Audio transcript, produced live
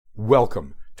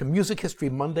Welcome to Music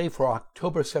History Monday for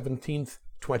October 17th,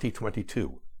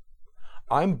 2022.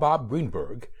 I'm Bob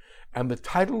Greenberg, and the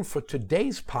title for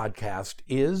today's podcast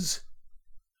is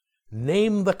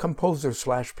Name the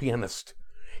Composer/Pianist.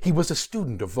 He was a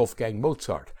student of Wolfgang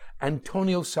Mozart,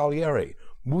 Antonio Salieri,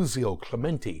 Muzio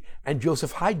Clementi, and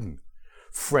Joseph Haydn,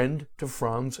 friend to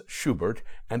Franz Schubert,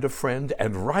 and a friend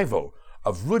and rival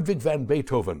of Ludwig van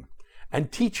Beethoven,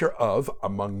 and teacher of,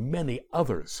 among many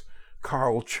others,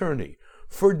 Carl Czerny,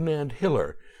 Ferdinand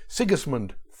Hiller,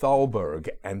 Sigismund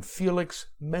Thalberg, and Felix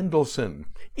Mendelssohn.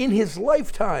 In his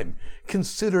lifetime,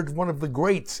 considered one of the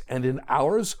greats, and in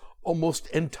ours, almost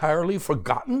entirely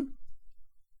forgotten?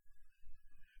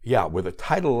 Yeah, with a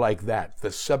title like that,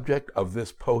 the subject of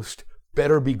this post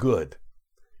better be good.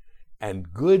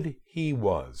 And good he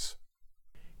was.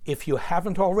 If you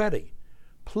haven't already,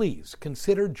 please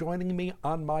consider joining me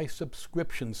on my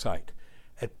subscription site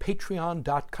at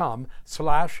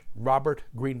patreon.com/Robert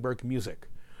Greenberg Music,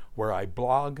 where I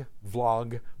blog,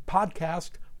 vlog,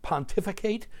 podcast,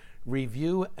 pontificate,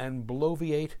 review, and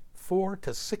bloviate 4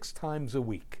 to 6 times a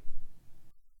week.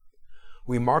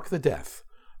 We mark the death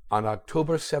on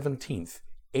October 17th,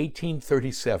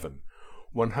 1837,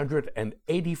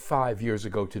 185 years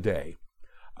ago today,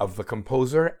 of the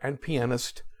composer and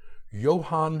pianist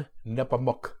Johann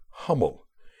Nepomuk Hummel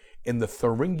in the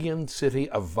Thuringian city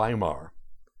of Weimar.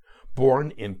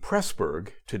 Born in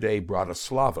Pressburg, today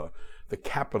Bratislava, the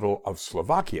capital of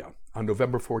Slovakia, on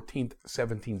November 14,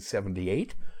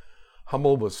 1778,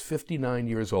 Hummel was 59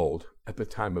 years old at the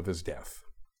time of his death.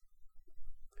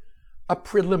 A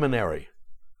preliminary.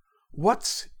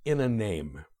 What's in a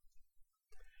name?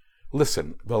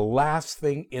 Listen, the last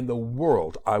thing in the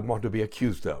world I want to be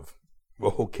accused of,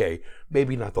 well, okay,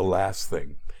 maybe not the last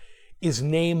thing, is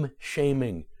name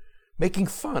shaming, making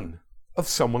fun of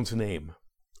someone's name.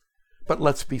 But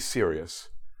let's be serious.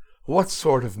 What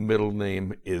sort of middle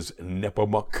name is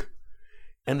Nepomuk?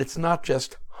 And it's not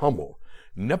just Hummel.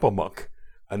 Nepomuk,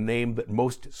 a name that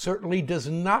most certainly does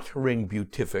not ring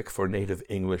beatific for native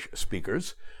English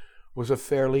speakers, was a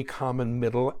fairly common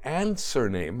middle and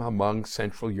surname among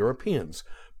Central Europeans,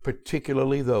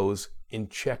 particularly those in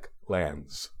Czech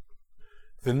lands.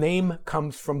 The name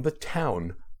comes from the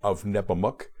town of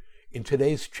Nepomuk in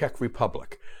today's Czech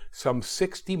Republic, some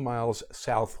 60 miles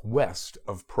southwest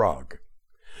of Prague.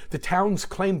 The town's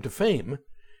claim to fame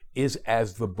is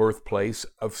as the birthplace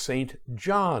of Saint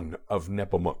John of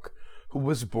Nepomuk, who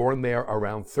was born there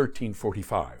around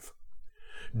 1345.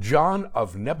 John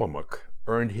of Nepomuk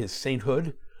earned his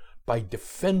sainthood by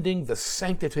defending the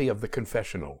sanctity of the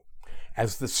confessional.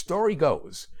 As the story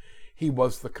goes, he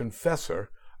was the confessor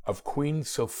of Queen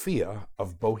Sophia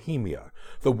of Bohemia,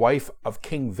 the wife of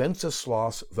King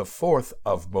Wenceslaus IV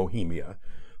of Bohemia,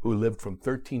 who lived from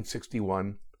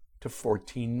 1361 to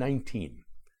 1419.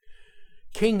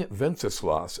 King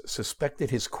Wenceslaus suspected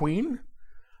his queen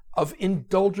of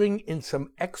indulging in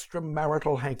some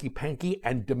extramarital hanky-panky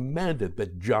and demanded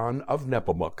that John of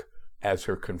Nepomuk, as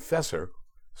her confessor,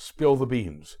 spill the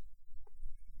beans.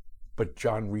 But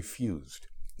John refused,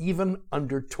 even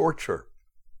under torture.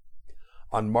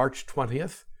 On March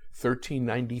 20th,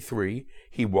 1393,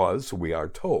 he was, we are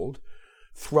told,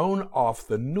 thrown off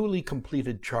the newly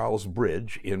completed Charles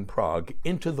Bridge in Prague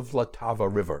into the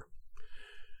Vltava River.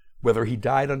 Whether he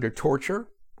died under torture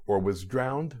or was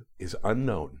drowned is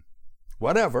unknown.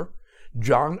 Whatever,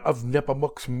 John of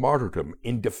Nepomuk's martyrdom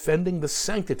in defending the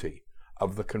sanctity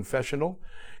of the confessional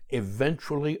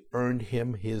eventually earned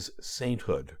him his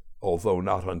sainthood, although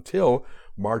not until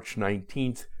March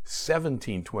 19th,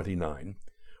 1729,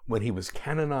 when he was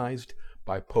canonized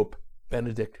by Pope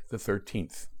Benedict XIII.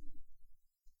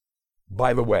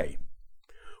 By the way,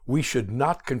 we should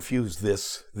not confuse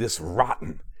this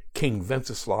rotten King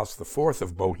Wenceslaus IV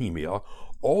of Bohemia,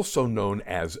 also known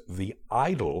as the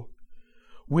Idol,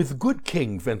 with good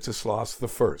King Wenceslaus I,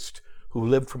 who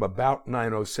lived from about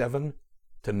 907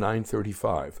 to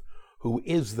 935, who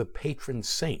is the patron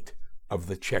saint of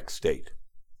the Czech state.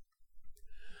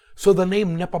 So the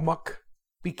name Nepomuk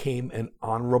became an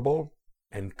honorable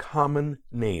and common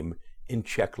name in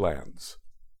Czech lands.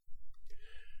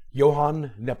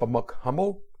 Johann Nepomuk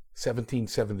Hummel,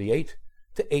 1778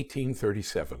 to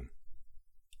 1837.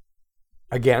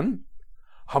 Again,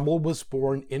 Hummel was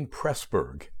born in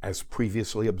Pressburg, as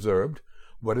previously observed,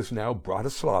 what is now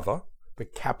Bratislava, the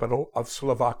capital of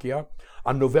Slovakia,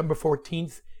 on November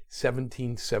 14th,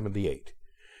 1778.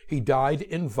 He died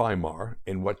in Weimar,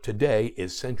 in what today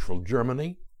is central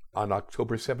Germany, on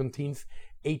October 17th,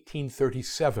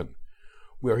 1837,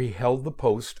 where he held the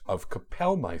post of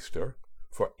Kapellmeister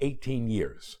for 18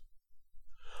 years.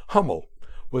 Hummel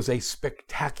was a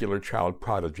spectacular child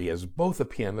prodigy as both a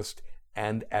pianist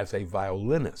and as a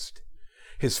violinist.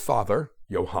 His father,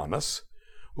 Johannes,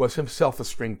 was himself a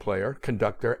string player,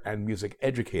 conductor, and music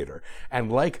educator, and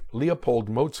like Leopold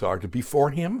Mozart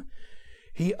before him,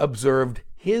 he observed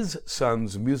his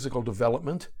son's musical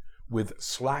development with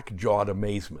slack-jawed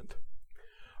amazement.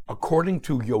 According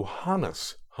to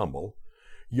Johannes Hummel,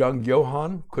 young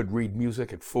Johann could read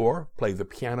music at 4, play the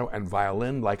piano and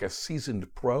violin like a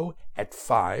seasoned pro at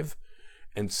 5,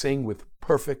 and sing with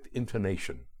perfect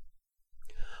intonation.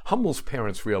 Hummel's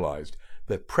parents realized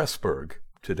that Pressburg,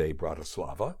 today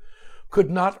Bratislava, could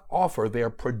not offer their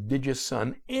prodigious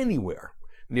son anywhere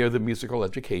near the musical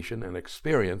education and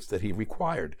experience that he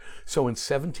required. So in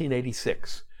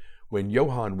 1786, when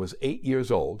Johann was 8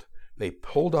 years old, they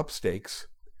pulled up stakes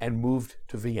and moved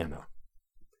to Vienna.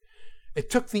 It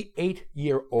took the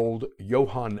 8-year-old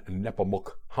Johann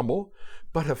Nepomuk Hummel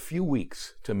but a few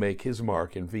weeks to make his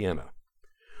mark in Vienna.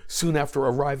 Soon after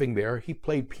arriving there, he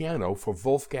played piano for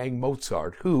Wolfgang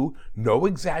Mozart, who, no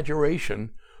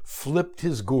exaggeration, flipped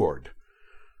his gourd.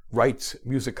 Writes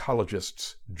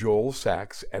musicologists Joel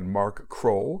Sachs and Mark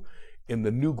Kroll in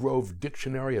the New Grove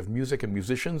Dictionary of Music and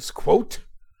Musicians, quote,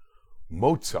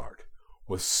 "Mozart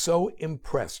was so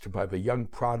impressed by the young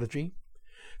prodigy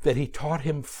that he taught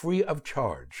him free of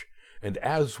charge, and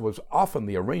as was often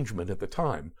the arrangement at the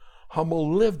time,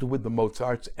 Hummel lived with the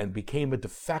Mozarts and became a de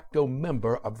facto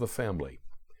member of the family.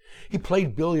 He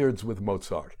played billiards with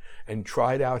Mozart and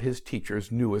tried out his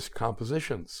teacher's newest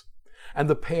compositions, and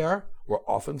the pair were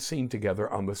often seen together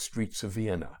on the streets of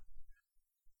Vienna.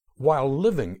 While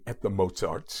living at the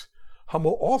Mozarts,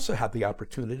 Hummel also had the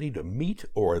opportunity to meet,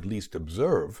 or at least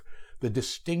observe, the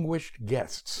distinguished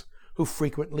guests who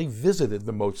frequently visited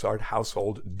the Mozart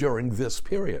household during this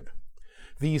period.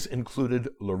 These included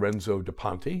Lorenzo da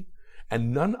Ponte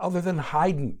and none other than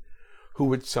Haydn, who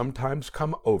would sometimes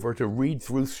come over to read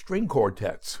through string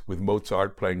quartets with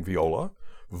Mozart playing viola,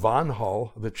 von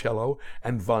Hall the cello,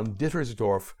 and von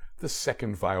Dittersdorf the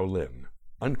second violin."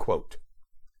 Unquote.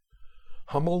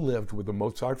 Hummel lived with the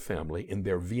Mozart family in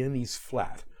their Viennese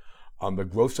flat on the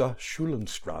Grosse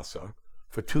Schulenstrasse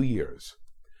for 2 years.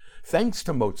 Thanks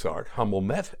to Mozart, Hummel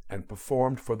met and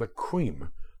performed for the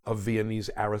cream of Viennese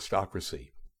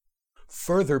aristocracy.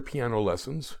 Further piano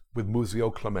lessons with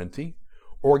Muzio Clementi,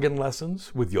 organ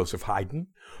lessons with Joseph Haydn,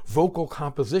 vocal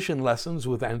composition lessons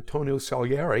with Antonio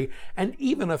Salieri, and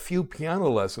even a few piano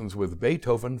lessons with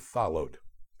Beethoven followed.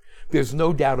 There's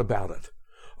no doubt about it.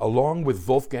 Along with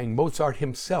Wolfgang Mozart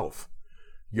himself,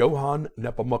 Johann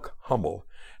Nepomuk Hummel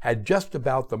had just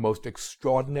about the most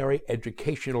extraordinary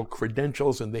educational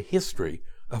credentials in the history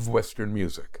of Western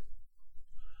music.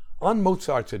 On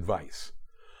Mozart's advice,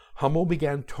 Hummel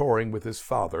began touring with his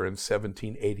father in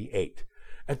 1788,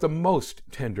 at the most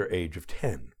tender age of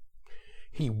 10.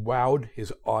 He wowed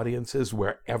his audiences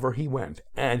wherever he went,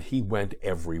 and he went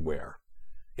everywhere.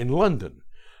 In London,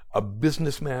 a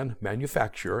businessman,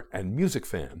 manufacturer, and music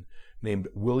fan named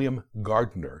William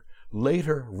Gardner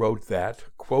later wrote that,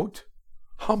 quote,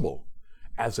 "Hummel,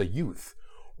 as a youth,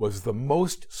 was the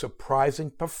most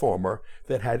surprising performer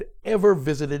that had ever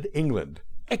visited England,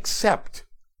 except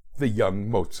the young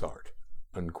Mozart,"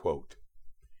 unquote.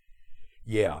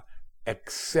 Yeah,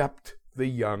 except the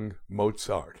young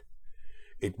Mozart.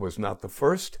 It was not the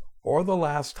first or the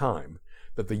last time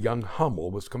that the young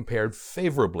Hummel was compared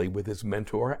favorably with his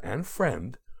mentor and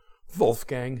friend,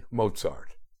 Wolfgang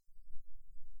Mozart.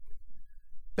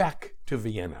 Back to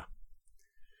Vienna.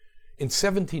 In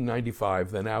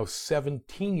 1795, the now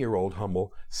 17-year-old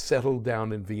Hummel settled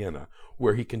down in Vienna,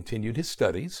 where he continued his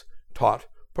studies, taught,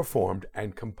 performed,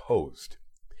 and composed.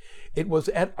 It was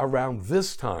at around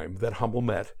this time that Hummel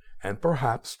met, and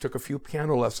perhaps took a few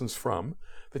piano lessons from,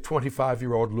 the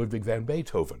 25-year-old Ludwig van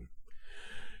Beethoven.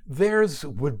 Theirs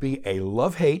would be a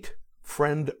love-hate,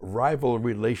 friend-rival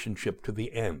relationship to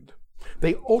the end.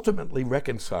 They ultimately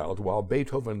reconciled while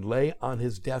Beethoven lay on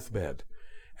his deathbed,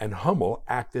 and Hummel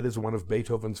acted as one of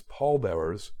Beethoven's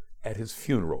pallbearers at his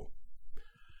funeral.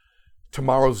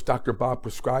 Tomorrow's Dr. Bob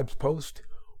Prescribes post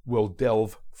will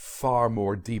delve far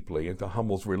more deeply into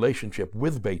Hummel's relationship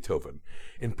with Beethoven,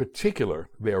 in particular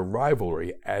their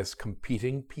rivalry as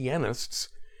competing pianists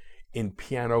in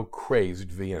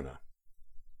piano-crazed Vienna.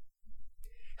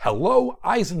 Hello,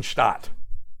 Eisenstadt!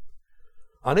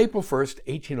 On April 1st,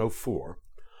 1804,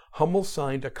 Hummel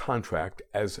signed a contract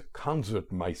as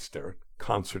concertmaster,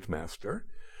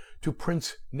 to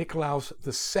Prince Nikolaus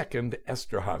II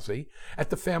Esterhazy at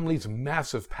the family's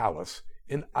massive palace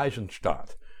in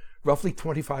Eisenstadt, roughly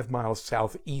 25 miles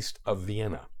southeast of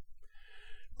Vienna.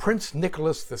 Prince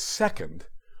Nicholas II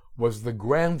was the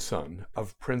grandson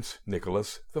of Prince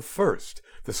Nicholas I,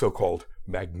 the so-called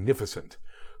Magnificent,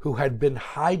 who had been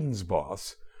Haydn's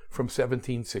boss from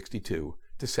 1762 to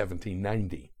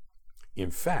 1790.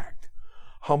 In fact,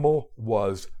 Hummel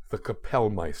was the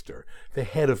Kapellmeister, the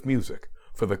head of music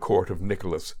for the court of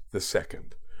Nicholas II.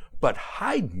 But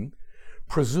Haydn,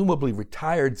 presumably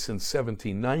retired since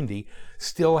 1790,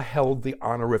 still held the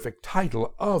honorific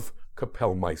title of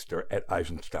Kapellmeister at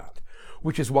Eisenstadt,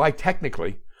 which is why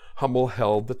technically Hummel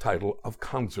held the title of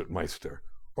Concertmeister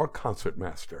or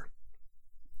concertmaster.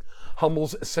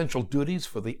 Hummel's essential duties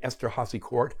for the Esterhazy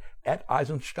court at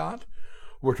Eisenstadt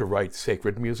were to write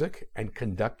sacred music and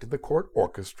conduct the court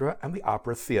orchestra and the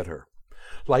opera theater.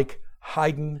 Like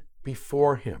Haydn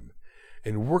before him,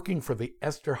 in working for the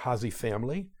Esterhazy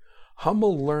family,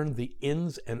 Hummel learned the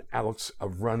ins and outs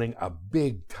of running a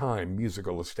big-time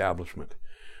musical establishment,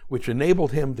 which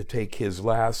enabled him to take his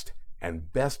last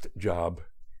and best job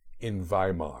in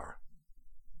Weimar.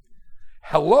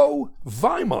 Hello,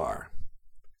 Weimar!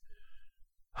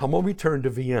 Hummel returned to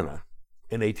Vienna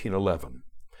in 1811.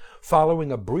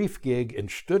 Following a brief gig in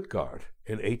Stuttgart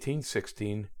in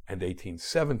 1816 and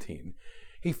 1817,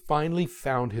 he finally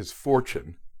found his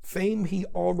fortune, fame he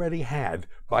already had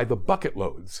by the bucket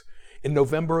loads, in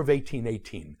November of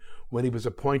 1818, when he was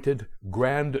appointed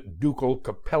Grand Ducal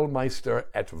Kapellmeister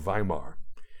at Weimar.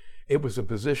 It was a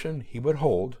position he would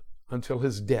hold until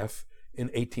his death in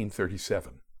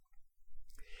 1837.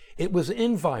 It was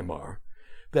in Weimar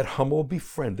that Hummel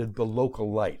befriended the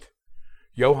local light,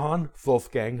 Johann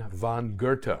Wolfgang von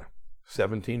Goethe,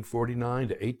 1749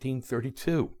 to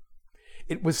 1832.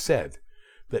 It was said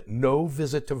that no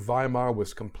visit to Weimar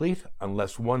was complete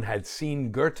unless one had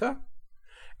seen Goethe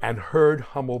and heard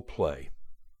Hummel play.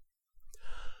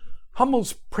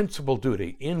 Hummel's principal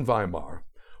duty in Weimar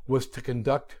was to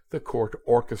conduct the court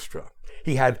orchestra.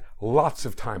 He had lots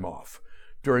of time off,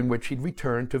 during which he'd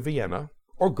return to Vienna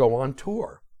or go on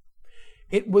tour.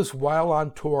 It was while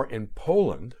on tour in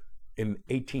Poland in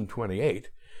 1828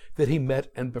 that he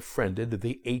met and befriended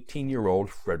the 18-year-old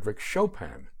Frédéric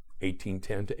Chopin,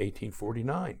 1810 to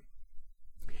 1849.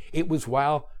 It was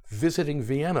while visiting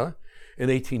Vienna in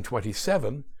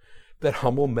 1827 that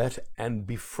Hummel met and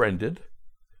befriended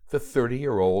the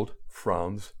 30-year-old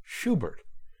Franz Schubert,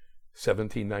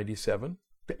 1797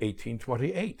 to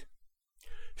 1828.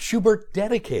 Schubert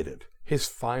dedicated his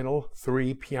final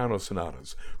 3 piano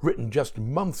sonatas, written just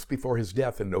months before his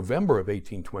death in November of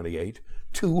 1828,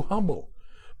 to Hummel,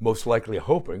 most likely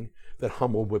hoping that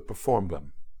Hummel would perform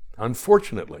them.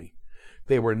 Unfortunately,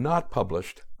 they were not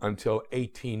published until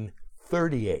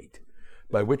 1838,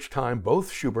 by which time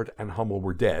both Schubert and Hummel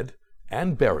were dead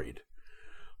and buried.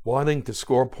 Wanting to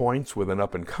score points with an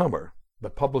up-and-comer, the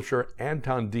publisher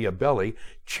Anton Diabelli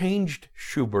changed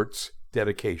Schubert's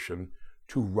dedication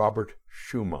to Robert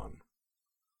Schumann.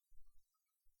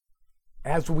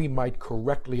 As we might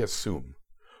correctly assume,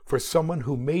 for someone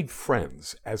who made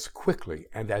friends as quickly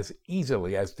and as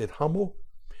easily as did Hummel,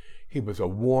 he was a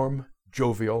warm,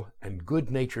 jovial, and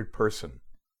good-natured person.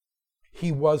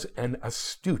 He was an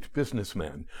astute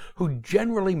businessman who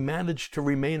generally managed to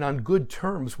remain on good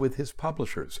terms with his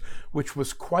publishers, which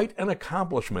was quite an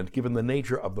accomplishment given the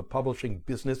nature of the publishing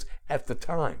business at the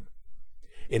time.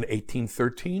 In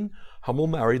 1813, Hummel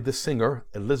married the singer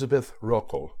Elisabeth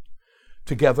Rochl.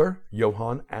 Together,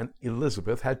 Johann and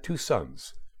Elisabeth had 2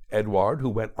 sons, Eduard, who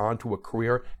went on to a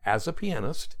career as a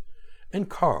pianist, and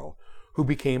Karl, who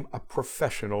became a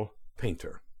professional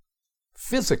painter.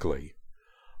 Physically,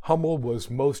 Hummel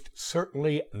was most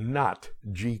certainly not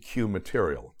GQ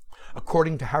material.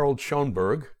 According to Harold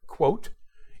Schoenberg, quote,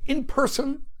 "In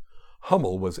person,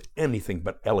 Hummel was anything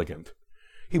but elegant.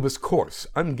 He was coarse,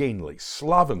 ungainly,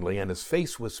 slovenly, and his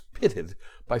face was pitted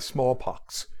by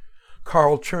smallpox.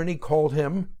 Karl Czerny called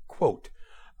him, quote,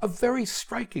 a very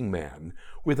striking man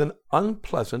with an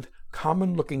unpleasant,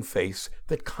 common-looking face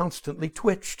that constantly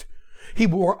twitched. He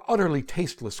wore utterly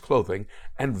tasteless clothing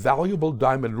and valuable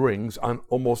diamond rings on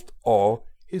almost all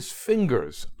his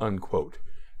fingers," unquote.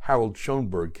 Harold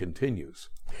Schoenberg continues.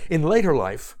 In later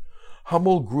life,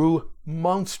 Hummel grew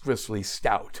monstrously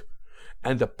stout,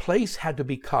 and a place had to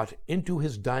be cut into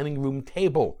his dining room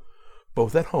table,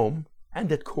 both at home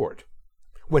and at court.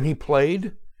 When he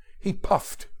played, he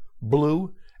puffed,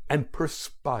 blew, and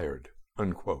perspired,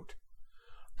 unquote.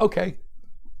 Okay,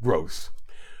 gross.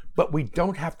 But we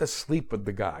don't have to sleep with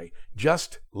the guy.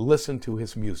 Just listen to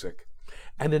his music.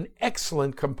 And an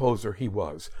excellent composer he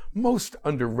was, most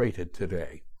underrated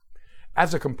today.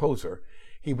 As a composer,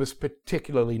 he was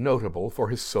particularly notable for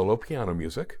his solo piano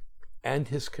music and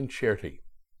his concerti.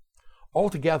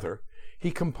 Altogether,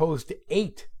 he composed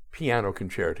 8 piano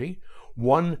concerti,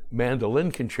 one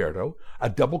mandolin concerto, a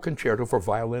double concerto for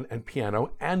violin and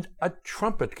piano, and a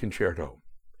trumpet concerto.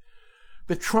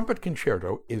 The trumpet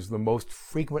concerto is the most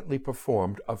frequently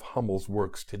performed of Hummel's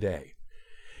works today.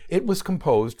 It was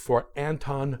composed for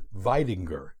Anton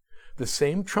Weidinger, the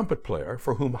same trumpet player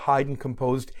for whom Haydn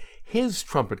composed his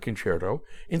trumpet concerto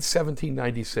in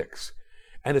 1796,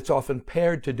 and it's often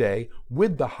paired today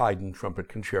with the Haydn trumpet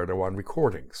concerto on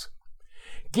recordings.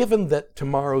 Given that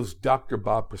tomorrow's Dr.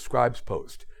 Bob Prescribes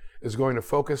post is going to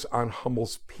focus on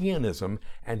Hummel's pianism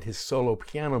and his solo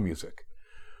piano music,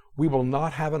 we will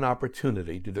not have an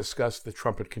opportunity to discuss the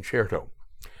trumpet concerto.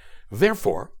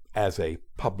 Therefore, as a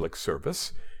public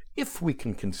service, if we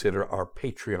can consider our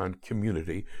Patreon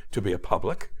community to be a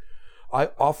public,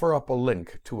 I offer up a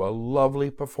link to a lovely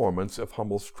performance of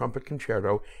Hummel's trumpet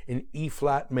concerto in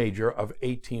E-flat major of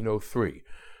 1803,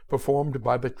 performed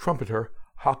by the trumpeter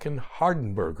Håkan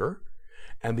Hardenberger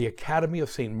and the Academy of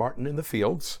St. Martin in the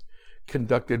Fields,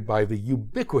 conducted by the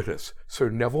ubiquitous Sir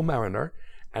Neville Marriner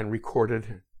and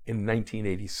recorded in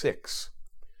 1986.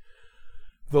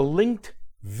 The linked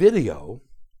video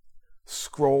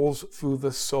scrolls through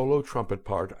the solo trumpet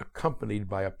part accompanied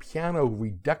by a piano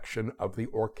reduction of the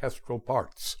orchestral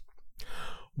parts.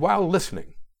 While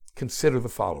listening, consider the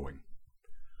following.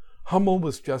 Hummel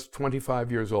was just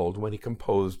 25 years old when he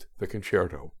composed the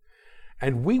concerto,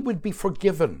 and we would be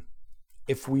forgiven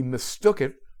if we mistook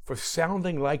it for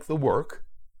sounding like the work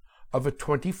of a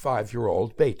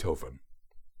 25-year-old Beethoven.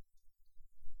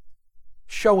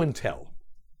 Show and tell.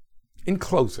 In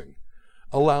closing,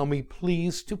 allow me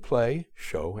please to play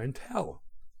show and tell.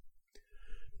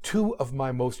 Two of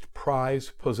my most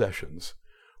prized possessions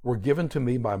were given to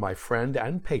me by my friend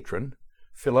and patron,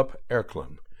 Philip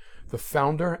Erklin, the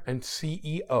founder and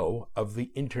CEO of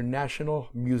the International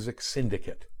Music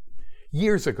Syndicate.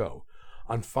 Years ago,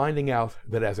 on finding out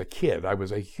that as a kid I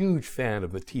was a huge fan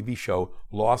of the TV show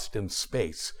Lost in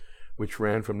Space, which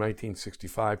ran from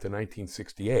 1965 to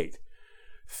 1968,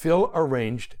 Phil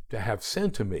arranged to have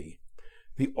sent to me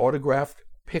the autographed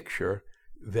picture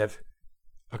that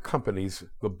accompanies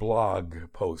the blog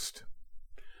post,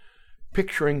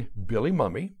 picturing Billy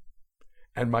Mummy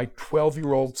and my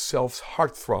 12-year-old self's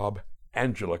heartthrob,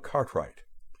 Angela Cartwright.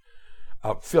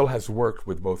 Phil has worked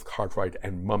with both Cartwright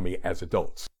and Mummy as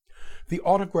adults. The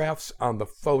autographs on the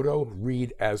photo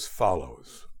read as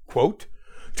follows, quote,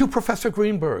 "To Professor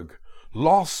Greenberg,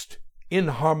 lost in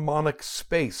harmonic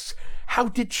space. How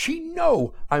did she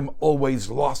know I'm always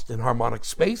lost in harmonic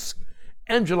space?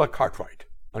 Angela Cartwright,"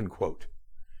 unquote.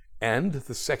 And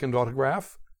the second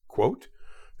autograph, quote,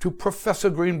 "To Professor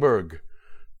Greenberg,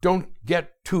 don't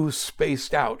get too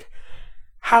spaced out.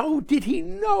 How did he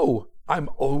know I'm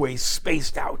always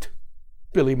spaced out?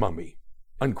 Billy Mummy,"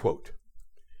 unquote.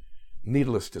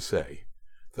 Needless to say,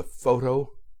 the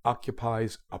photo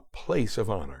occupies a place of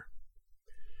honor.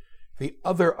 The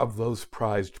other of those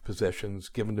prized possessions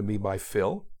given to me by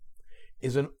Phil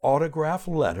is an autograph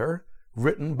letter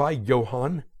written by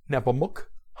Johann Nepomuk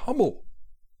Hummel,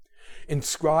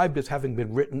 inscribed as having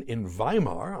been written in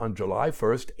Weimar on July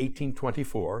 1st,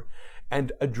 1824,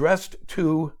 and addressed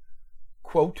to,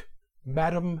 quote,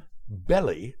 Madame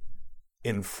Belli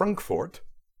in Frankfurt,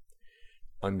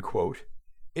 unquote.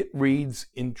 It reads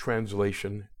in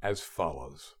translation as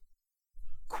follows,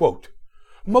 quote,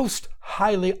 "Most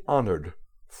highly honored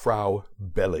Frau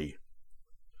Belli,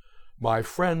 my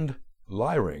friend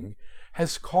Lyring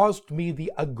has caused me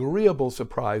the agreeable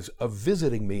surprise of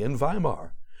visiting me in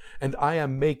Weimar, and I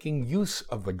am making use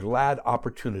of the glad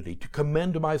opportunity to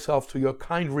commend myself to your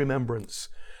kind remembrance,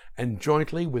 and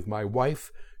jointly with my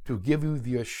wife to give you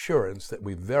the assurance that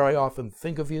we very often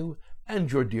think of you and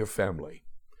your dear family.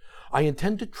 I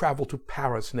intend to travel to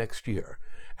Paris next year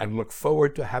and look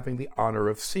forward to having the honor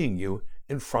of seeing you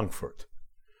in Frankfurt.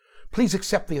 Please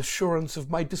accept the assurance of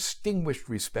my distinguished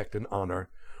respect and honor,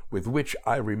 with which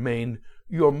I remain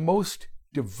your most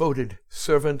devoted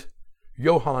servant,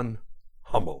 Johann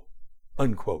Hummel,"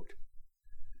 unquote.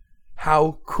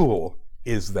 How cool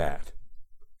is that?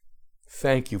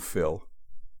 Thank you, Phil.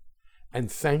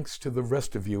 And thanks to the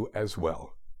rest of you as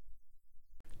well.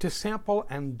 To sample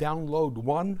and download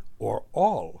one or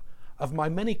all of my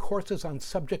many courses on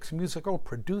subjects musical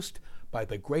produced by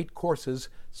the Great Courses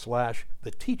 /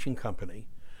 The Teaching Company,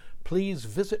 please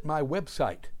visit my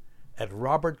website at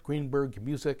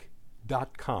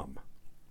robertgreenbergmusic.com.